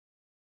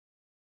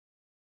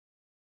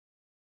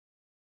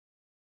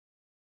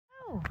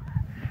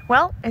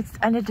Well, it's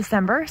end of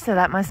December, so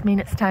that must mean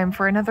it's time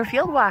for another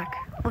field walk.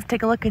 Let's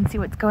take a look and see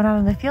what's going on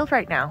in the field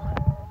right now.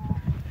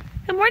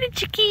 Good morning,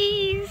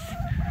 chickies!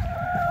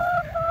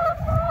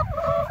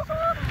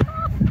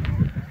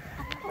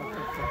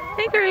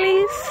 Hey,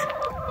 girlies!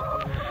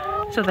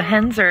 So the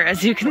hens are,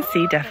 as you can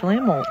see, definitely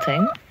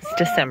molting. It's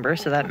December,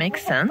 so that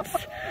makes sense.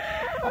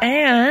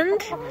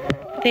 And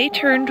they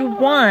turned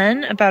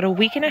one about a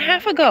week and a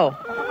half ago.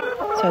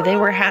 So they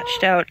were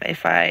hatched out,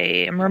 if I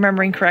am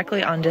remembering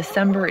correctly, on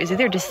December, is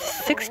either the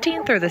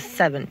 16th or the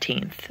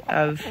 17th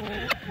of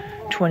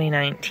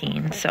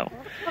 2019. So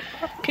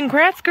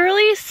congrats,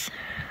 girlies.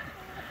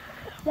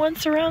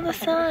 Once around the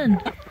sun.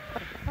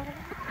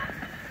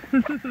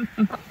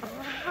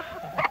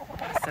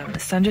 So the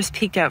sun just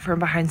peeked out from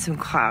behind some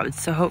clouds,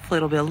 so hopefully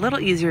it'll be a little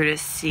easier to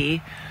see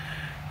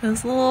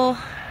those little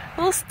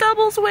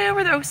stubbles way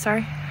over there. Oh,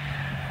 sorry.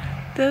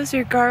 Those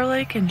are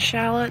garlic and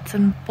shallots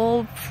and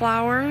bulb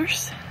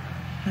flowers.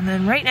 And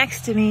then right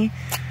next to me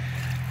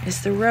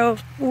is the row.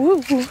 Woo!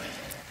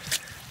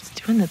 It's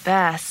doing the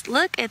best.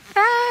 Look at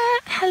that.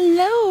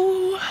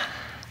 Hello.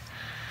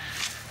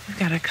 We've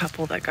got a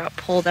couple that got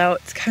pulled out.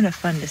 It's kind of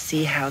fun to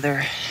see how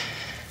they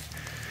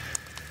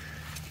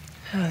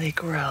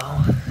grow.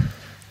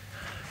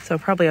 So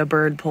probably a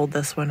bird pulled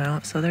this one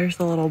out. So there's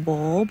the little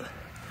bulb.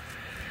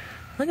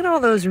 Look at all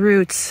those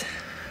roots.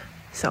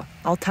 So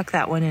I'll tuck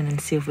that one in and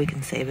see if we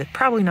can save it.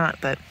 Probably not,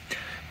 but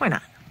why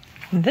not?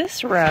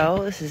 This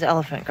row, this is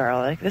elephant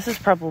garlic. This is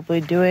probably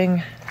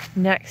doing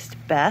next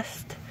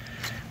best,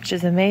 which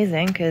is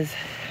amazing because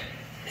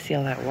see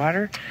all that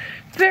water?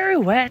 Very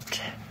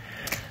wet,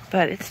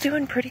 but it's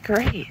doing pretty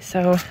great.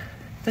 So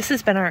this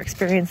has been our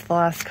experience the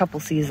last couple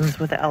seasons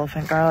with the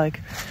elephant garlic.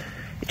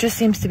 It just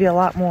seems to be a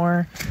lot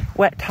more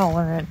wet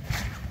tolerant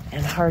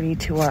and hardy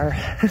to our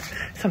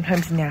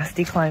sometimes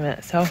nasty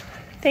climate. So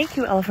thank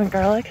you, elephant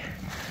garlic.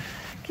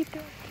 Keep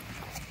going.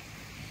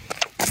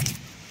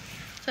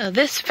 So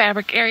this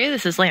fabric area,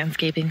 this is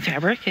landscaping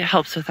fabric. It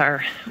helps with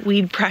our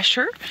weed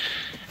pressure.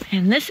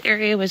 And this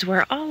area was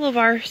where all of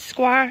our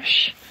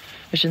squash,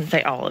 I shouldn't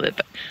say all of it,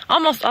 but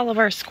almost all of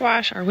our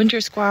squash, our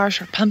winter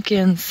squash, our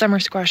pumpkins, summer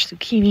squash,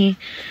 zucchini,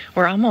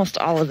 where almost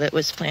all of it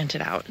was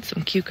planted out.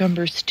 Some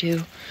cucumbers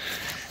too.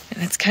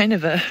 And it's kind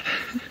of a,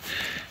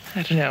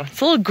 I don't know,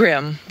 it's a little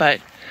grim, but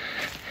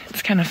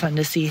it's kind of fun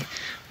to see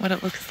what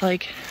it looks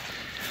like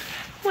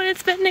when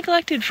it's been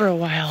neglected for a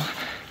while.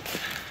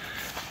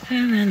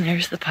 And then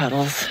there's the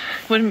puddles.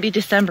 Wouldn't be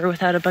December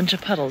without a bunch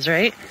of puddles,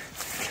 right?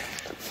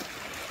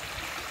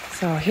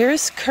 So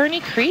here's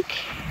Kearney Creek.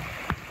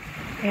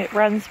 It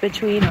runs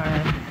between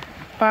our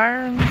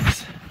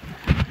barns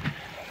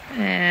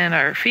and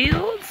our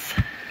fields.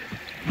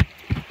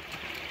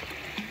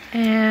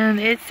 And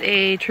it's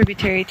a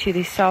tributary to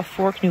the South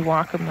Fork New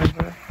Whatcom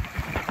River,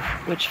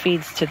 which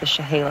feeds to the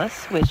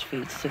Chehalis, which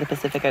feeds to the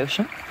Pacific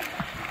Ocean.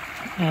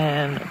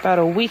 And about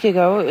a week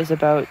ago, it was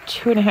about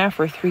 2.5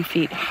 or 3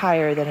 feet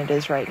higher than it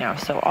is right now.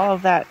 So all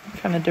of that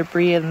kind of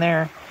debris in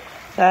there,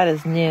 that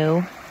is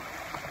new.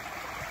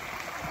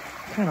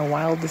 Kind of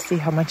wild to see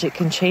how much it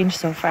can change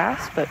so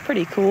fast, but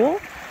pretty cool.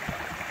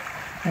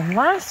 And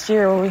last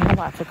year, when we had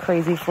lots of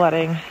crazy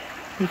flooding,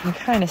 you can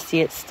kind of see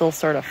it's still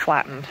sort of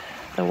flattened.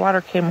 The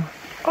water came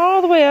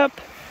all the way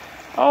up,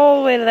 all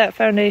the way to that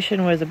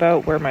foundation was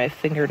about where my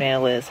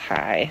fingernail is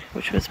high,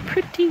 which was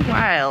pretty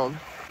wild.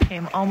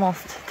 Came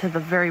almost to the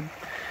very,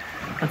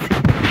 let's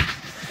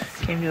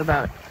see, came to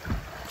about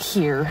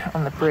here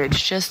on the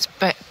bridge, just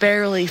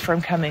barely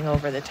from coming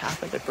over the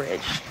top of the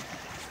bridge.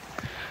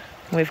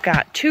 We've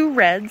got 2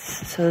 reds,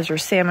 so those are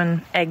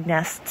salmon egg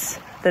nests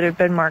that have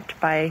been marked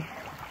by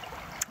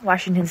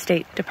Washington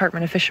State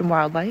Department of Fish and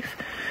Wildlife.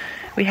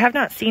 We have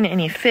not seen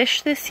any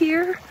fish this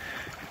year,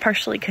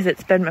 partially because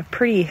it's been a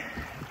pretty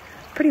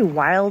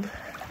wild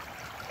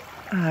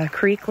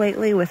creek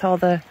lately with all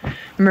the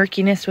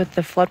murkiness with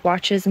the flood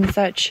watches and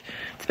such.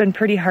 It's been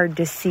pretty hard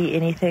to see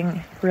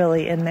anything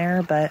really in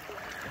there, but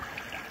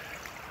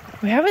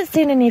we haven't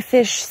seen any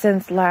fish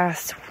since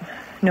last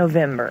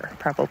November,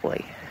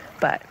 probably.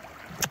 But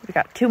we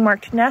got 2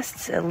 marked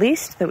nests at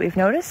least that we've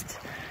noticed,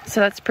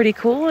 so that's pretty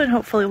cool, and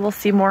hopefully we'll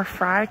see more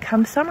fry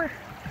come summer.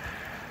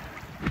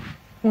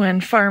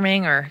 When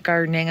farming or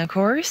gardening, of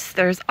course,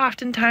 there's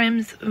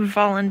oftentimes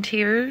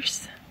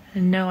volunteers.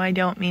 And no, I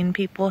don't mean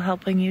people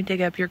helping you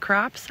dig up your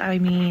crops. I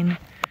mean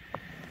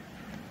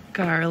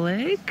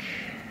garlic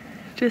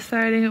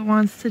deciding it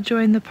wants to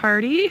join the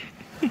party.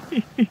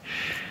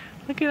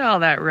 Look at all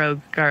that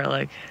rogue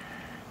garlic.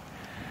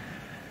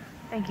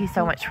 Thank you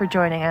so much for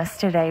joining us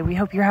today. We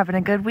hope you're having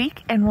a good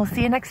week, and we'll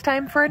see you next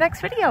time for our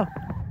next video.